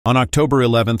On October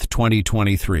 11,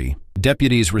 2023,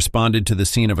 deputies responded to the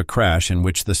scene of a crash in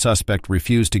which the suspect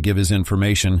refused to give his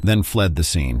information, then fled the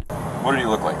scene. What did he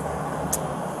look like?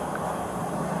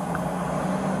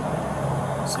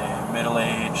 Say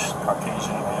middle-aged,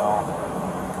 Caucasian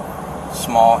male,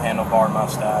 small handlebar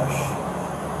mustache.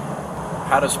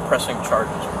 How does pressing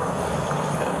charges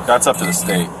work? That's up to the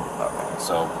state. Okay.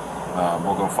 So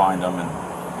we'll go find them,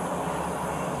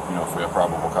 and if we have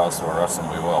probable cause to arrest them,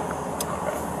 we will.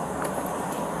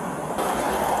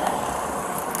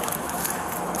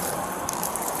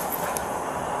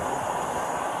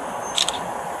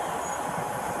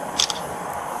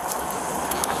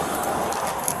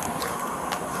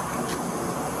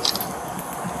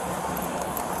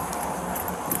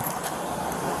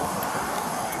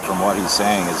 From what he's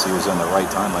saying is he was in the right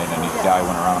turn lane and the guy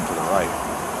went around to the right.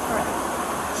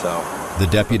 So The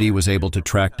deputy was able to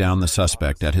track down the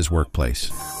suspect at his workplace.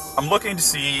 I'm looking to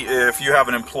see if you have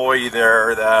an employee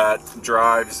there that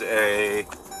drives it's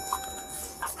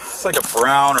like a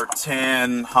brown or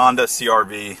tan Honda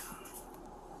CR-V.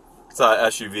 It's an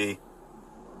SUV.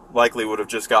 Likely would have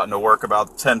just gotten to work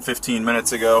about 10-15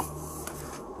 minutes ago.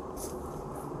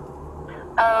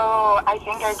 Oh, I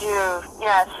think I do.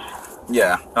 Yes.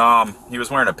 Yeah, he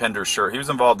was wearing a Pender shirt. He was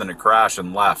involved in a crash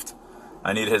and left.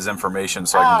 I need his information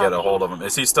so I can get a hold of him.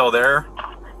 Is he still there?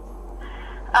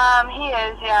 He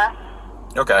is, yeah.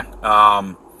 Okay.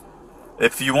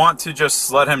 If you want to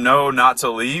just let him know not to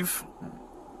leave.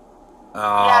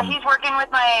 Yeah, he's working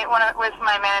with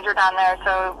my manager down there,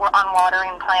 so we're on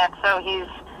watering plant, so he's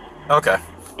Okay.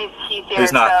 He's here,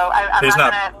 He's not- so I'm he's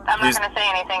not not- gonna he's- say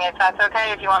anything if that's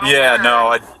okay, if you want me to. Yeah, or-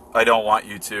 no, I don't want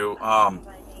you to.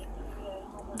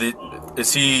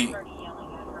 Is he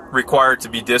required to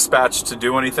be dispatched to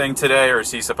do anything today, or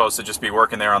is he supposed to just be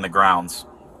working there on the grounds?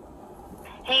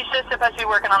 He's just supposed to be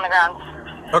working on the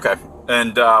grounds. Okay.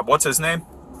 And what's his name?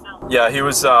 Yeah, he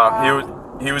was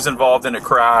involved in a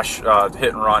crash,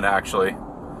 hit and run actually.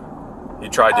 He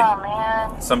tried to. Oh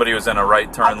man. Somebody was in a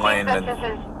right turn lane and.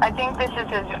 I think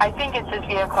it's his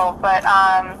vehicle, but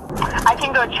I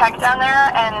can go check down there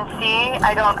and see.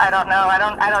 I don't know. I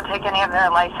don't take any of the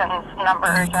license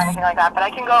numbers or anything like that, but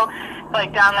I can go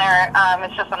down there.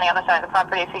 It's just on the other side of the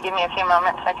property. If you give me a few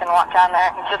moments, I can walk down there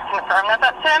and just confirm that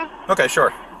that's him. Okay, sure.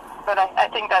 But I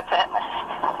think that's it.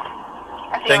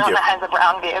 I see Thank one you. that has a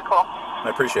brown vehicle.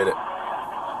 I appreciate it.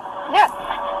 Yeah.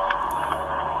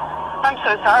 I'm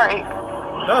so sorry.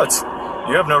 No,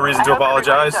 you have no reason to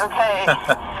apologize. Okay.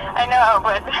 I know,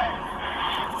 but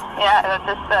yeah,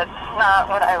 that's not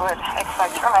what I would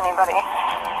expect from anybody.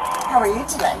 How are you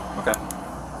today? Okay.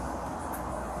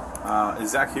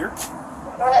 Is Zach here?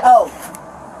 Oh,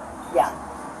 yeah.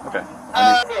 Okay.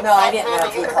 No, I didn't know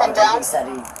if he called you. He said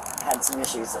he had some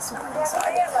issues this morning, so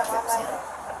I didn't know if it was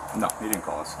him. No, he didn't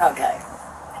call us. Okay.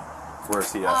 Where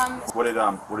is he at? What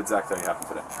did Zach tell you happened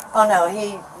today? Oh no,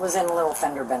 he was in a little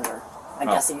fender bender. I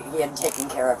guess he had taken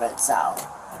care of it, so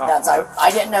that's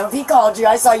I didn't know if he called you.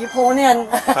 I saw you pulling in.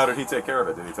 How did he take care of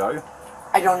it? Did he tell you?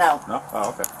 I don't know. No? Oh,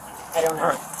 okay. I don't know.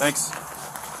 All right, thanks.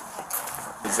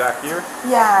 Is Zach here?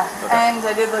 Yeah, Okay. and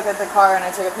I did look at the car and I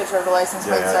took a picture of the license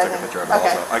plate. Yeah, so I I took a think, picture of it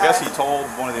okay. also. I guess he told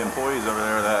one of the employees over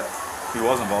there that he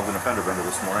was involved in a fender bender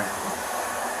this morning.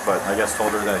 But I guess told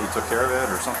her that he took care of it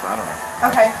or something. I don't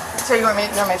know. Okay, so you want me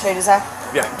to show you to Zach?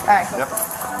 Yeah. All right, cool. Yep.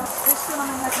 Just want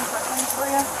to have some questions for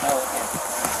you.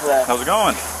 Hello. How's it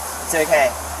going? It's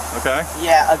okay. Okay.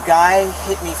 Yeah, a guy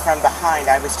hit me from behind.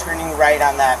 I was turning right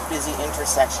on that busy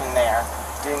intersection there,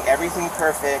 doing everything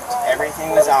perfect.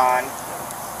 Everything was on.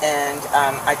 And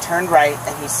I turned right,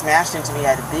 and he smashed into me. He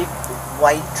had a big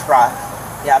white truck.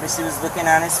 He obviously was looking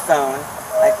on his phone.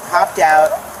 I popped out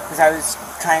because I was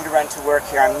trying to run to work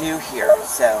here. I'm new here,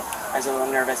 so I was a little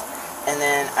nervous. And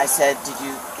then I said, did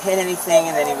you hit anything?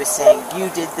 And then he was saying, you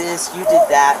did this, you did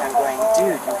that. And I'm going,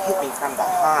 dude, you hit me from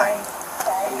behind.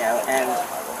 And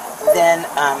then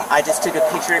I just took a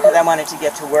picture because I wanted to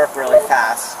get to work really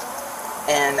fast.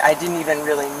 And I didn't even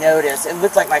really notice. It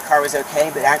looked like my car was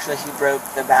okay, but actually he broke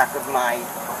the back of my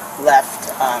left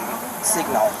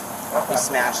signal. He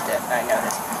smashed it, I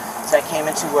noticed. So I came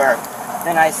into work.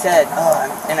 Then I said,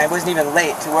 and I wasn't even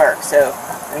late to work.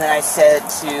 And then I said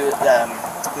to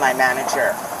my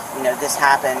manager, this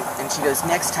happened. And she goes,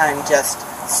 next time just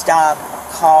stop,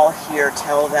 call here,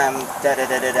 tell them,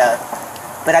 da-da-da-da-da.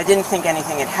 But I didn't think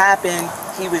anything had happened.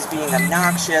 He was being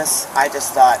obnoxious. I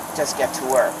just thought, just get to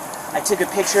work. I took a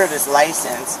picture of his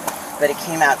license, but it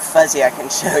came out fuzzy. I can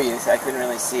show you, so I couldn't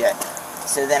really see it.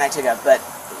 So then I took it, but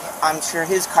I'm sure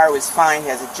his car was fine. He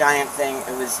has a giant thing.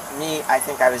 It was me. I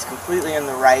think I was completely in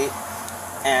the right,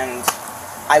 and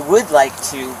I would like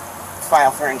to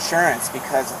file for insurance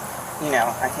because, you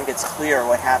know, I think it's clear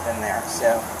what happened there.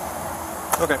 So.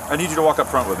 Okay, I need you to walk up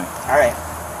front with me. All right.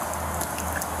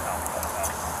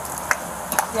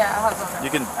 Yeah, I'll have some.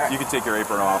 You can take your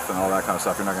apron off and all that kind of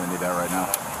stuff. You're not going to need that right now.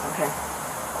 Okay.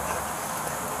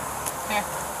 Here.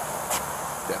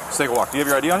 Yeah, let's take a walk. Do you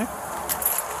have your ID on you?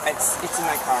 It's in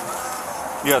my car.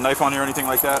 You got a knife on you or anything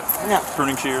like that? No.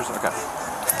 Pruning shears? Okay.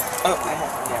 Oh, I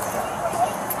have, yeah.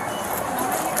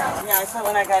 Yeah, I thought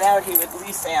when I got out he would at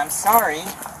least say, I'm sorry.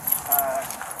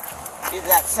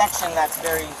 That section, that's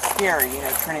very scary, you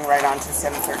know, turning right onto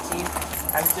 713.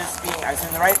 I was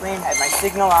in the right lane, had my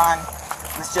signal on,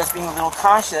 was just being a little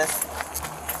cautious,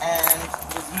 and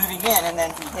was moving in, and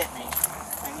then he hit me.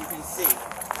 And you can see.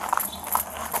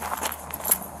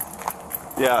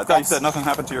 Yeah, I thought you said nothing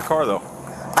happened to your car, though.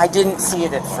 I didn't see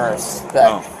it at first,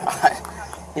 but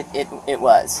it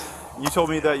was. You told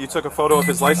me that you took a photo of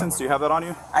his license. Do you have that on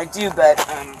you? I do, but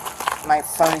my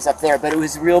phone is up there. But it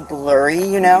was real blurry,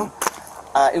 you know.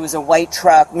 It was a white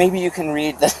truck. Maybe you can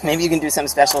read the. Maybe you can do some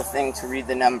special thing to read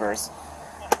the numbers.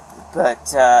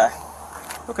 But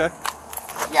okay.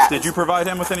 Yeah. Did you provide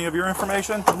him with any of your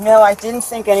information? No, I didn't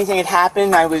think anything had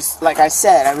happened. I was, like I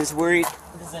said, I was worried.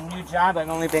 This is a new job. I've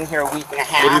only been here a week and a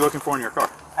half. What are you looking for in your car?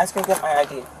 I was going to get my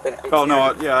ID. But oh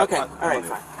no, yeah. Okay. All right.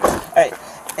 Fine. All right.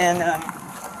 And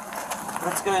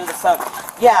let's go to the phone.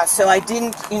 Yeah. So I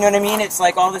didn't. You know what I mean? It's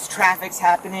like all this traffic's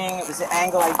happening. It was an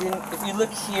angle I didn't. If you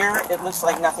look here, it looks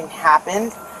like nothing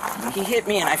happened. He hit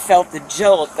me, and I felt the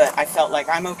jolt, but I felt like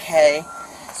I'm okay.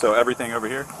 So everything over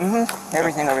here? Mm-hmm.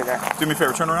 Everything over there. Do me a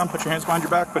favor, turn around, put your hands behind your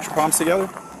back, put your palms together.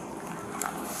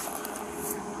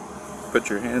 Put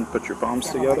your palms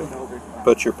together.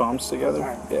 Put your palms together.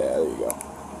 Yeah, there you go.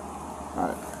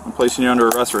 Alright. I'm placing you under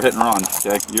arrest for hit and run.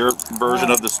 Okay? Your version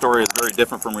of the story is very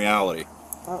different from reality.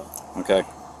 Okay?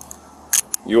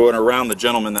 You went around the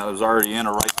gentleman that was already in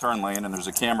a right turn lane, and there's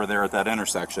a camera there at that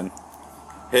intersection.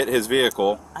 Hit his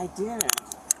vehicle. I didn't.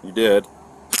 You did.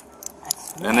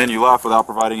 And then you left without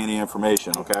providing any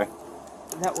information, okay?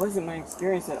 That wasn't my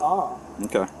experience at all.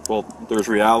 Okay. Well, there's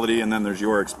reality and then there's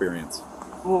your experience.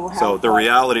 Well, so the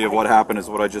reality of what happened is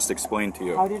what I just explained to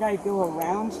you. How did I go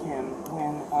around him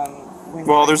when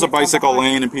well, there's a bicycle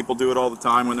lane and people do it all the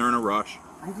time when they're in a rush.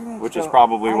 Which is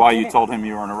probably why you told him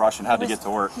you were in a rush and had to get to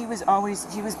work. He was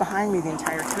behind me the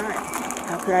entire time.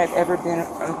 How could I have ever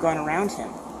gone around him?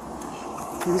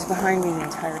 He was behind me the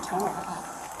entire time.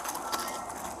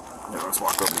 Yeah, let's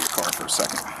walk over to your car for a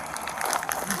second.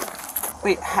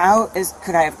 Wait,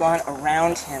 could I have gone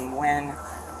around him when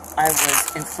I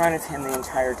was in front of him the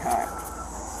entire time?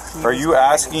 Are you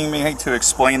asking me to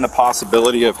explain the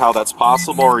possibility of how that's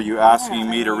possible, or are you asking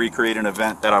me to recreate an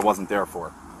event that I wasn't there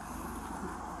for?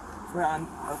 Well,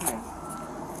 okay.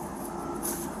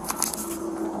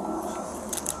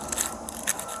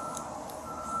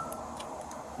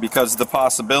 Because the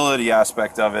possibility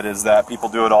aspect of it is that people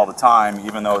do it all the time,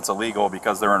 even though it's illegal,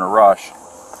 because they're in a rush.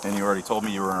 And you already told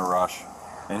me you were in a rush.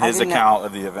 And his account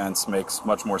of the events makes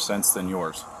much more sense than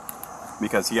yours.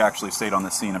 Because he actually stayed on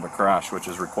the scene of a crash, which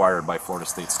is required by Florida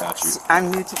state statute. I'm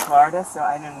new to Florida, so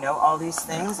I don't know all these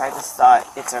things. I just thought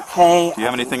it's okay. Do you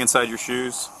have anything inside your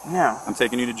shoes? No. I'm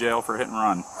taking you to jail for hit and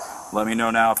run. Let me know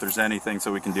now if there's anything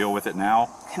so we can deal with it now.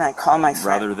 Can I call my friend?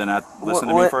 Rather than listen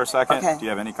to me for a second. Okay. Do you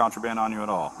have any contraband on you at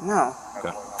all? No. Okay.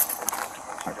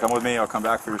 All right, come with me. I'll come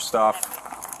back for your stuff.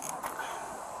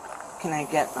 Can I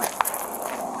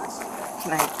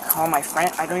call my friend?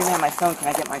 I don't even have my phone. Can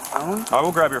I get my phone? I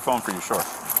will grab your phone for you, sure.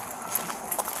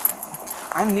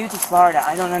 I'm new to Florida.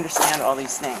 I don't understand all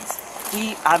these things.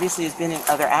 He obviously has been in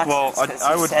other accidents.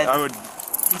 Well,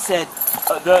 He said,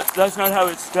 that's not how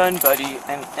it's done, buddy.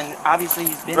 And obviously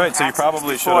he's been right, so you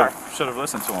probably should have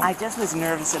listened to him. I just was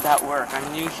nervous about work.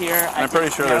 I'm new here. I'm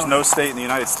pretty sure there's no state in the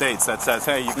United States that says,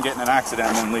 hey, you can get in an accident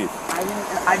and then leave.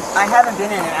 I haven't been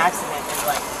in an accident in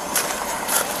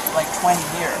like 20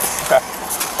 years. Okay.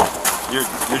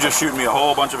 You're just shooting me a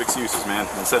whole bunch of excuses, man,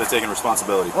 instead of taking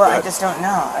responsibility. Well, I just don't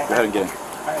know. Go ahead and get in.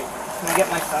 All right. Can I get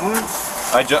my phone?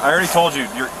 I already told you.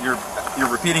 You're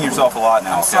repeating yourself a lot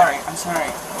now. I'm sorry.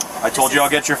 I told you I'll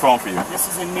get your phone for you. This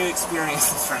is a new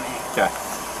experience for me. Okay.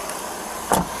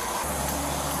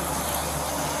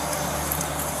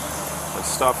 This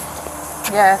stuff.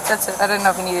 Yeah, that's it. I didn't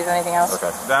know if you needed anything else.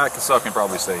 Okay. That stuff can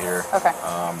probably stay here. Okay.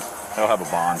 He'll have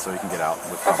a bond, so he can get out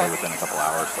probably within a couple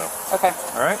hours. So. Okay.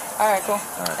 All right. All right. Cool.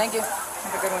 All right. Thank you.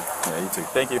 Have a good one. Yeah, you too.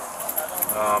 Thank you.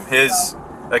 His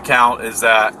account is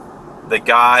that the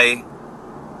guy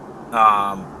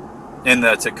in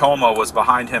the Tacoma was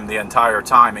behind him the entire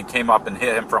time and came up and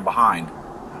hit him from behind.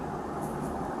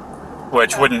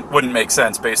 which wouldn't make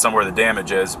sense based on where the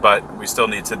damage is, but we still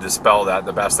need to dispel that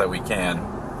the best that we can.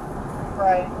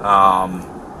 Right.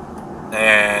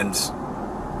 And,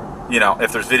 you know,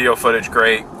 if there's video footage,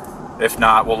 great. If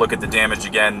not, we'll look at the damage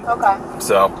again. Okay.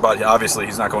 So, but obviously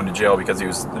he's not going to jail because he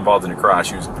was involved in a crash.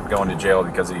 He was going to jail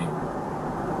because he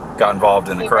got involved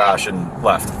in a crash and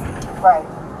left. Right.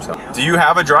 So, do you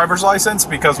have a driver's license?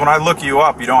 Because when I look you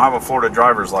up, you don't have a Florida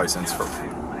driver's license.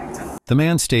 The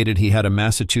man stated he had a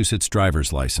Massachusetts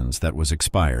driver's license that was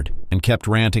expired and kept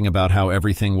ranting about how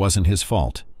everything wasn't his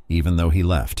fault, even though he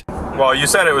left. Well, you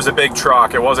said it was a big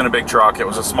truck. It wasn't a big truck. It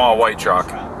was a small white truck.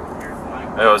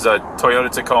 It was a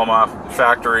Toyota Tacoma,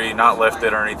 factory, not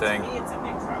lifted or anything.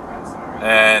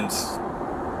 And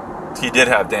he did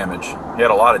have damage. He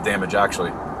had a lot of damage,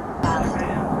 actually.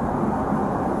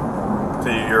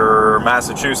 Your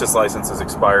Massachusetts license is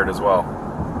expired as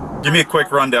well. Give me a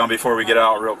quick rundown before we get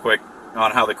out real quick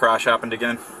on how the crash happened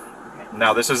again.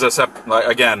 Now, this is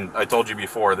again, I told you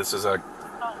before, this is a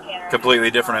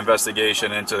completely different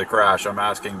investigation into the crash. I'm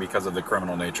asking because of the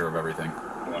criminal nature of everything.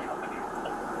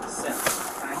 So,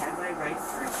 I had my right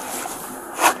turn.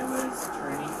 I was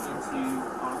turning into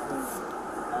off of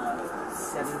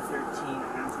 713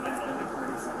 onto that other part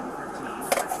of 713.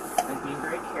 I was being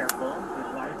very careful.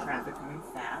 There's a lot of traffic coming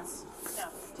fast.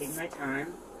 Taking my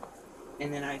time.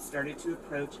 And then I started to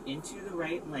approach into the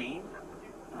right lane.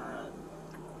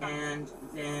 And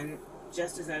then,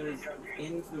 just as I was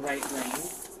in the right lane,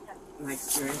 my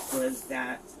experience was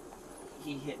that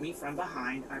he hit me from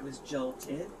behind. I was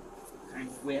jolted, kind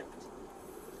of whipped,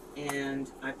 and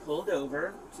I pulled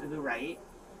over to the right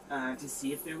to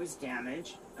see if there was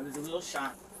damage. I was a little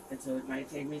shocked, and so it might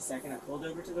take me a second. I pulled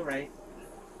over to the right,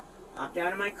 hopped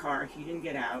out of my car. He didn't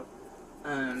get out.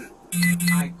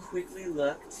 I quickly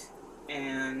looked,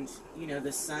 and you know,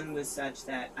 the sun was such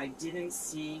that I didn't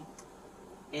see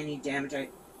any damage.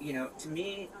 To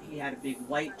me, he had a big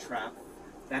white truck.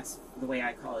 That's the way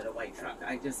I call it, a white truck.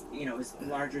 I just, it was a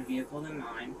larger vehicle than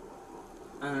mine.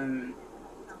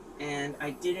 And I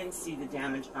didn't see the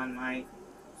damage on my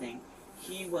thing.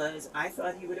 I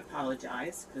thought he would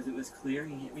apologize, because it was clear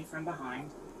he hit me from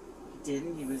behind. He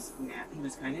didn't. He was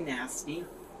kind of nasty.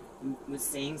 He was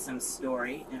saying some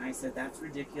story, and I said, that's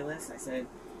ridiculous. I said,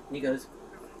 and he goes,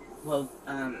 well,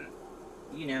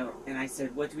 and I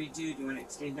said, what do we do? Do you want to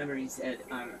exchange number? He said,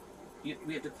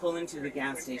 we have to pull into the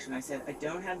gas station. I said, I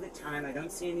don't have the time. I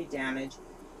don't see any damage.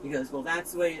 He goes, well,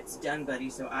 that's the way it's done, buddy.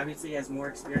 So obviously he has more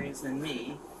experience than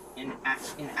me in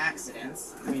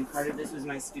accidents. I mean, part of this was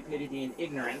my stupidity and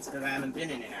ignorance, because I haven't been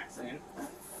in an accident.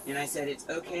 And I said, it's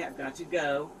okay, I've got to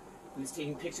go. He was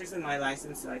taking pictures of my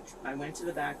license, so I went to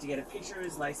the back to get a picture of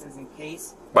his license in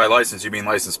case... By license, you mean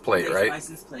license plate, right?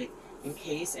 License plate. In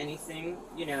case anything,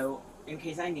 in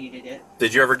case I needed it.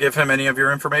 Did you ever give him any of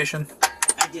your information?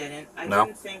 I didn't. I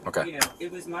didn't think,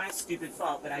 it was my stupid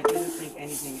fault, but I didn't think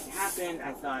anything had happened.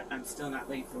 I thought, I'm still not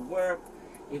late for work.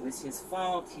 It was his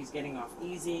fault. He's getting off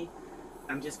easy.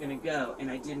 I'm just going to go. And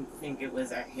I didn't think it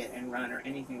was a hit and run or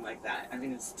anything like that. I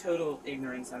mean, it's total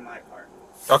ignorance on my part.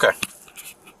 Okay.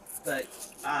 But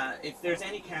if there's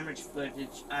any camera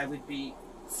footage, I would be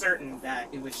certain that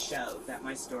it would show that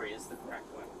my story is the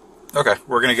correct one. Okay,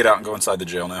 we're going to get out and go inside the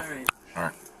jail now. All right. All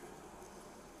right.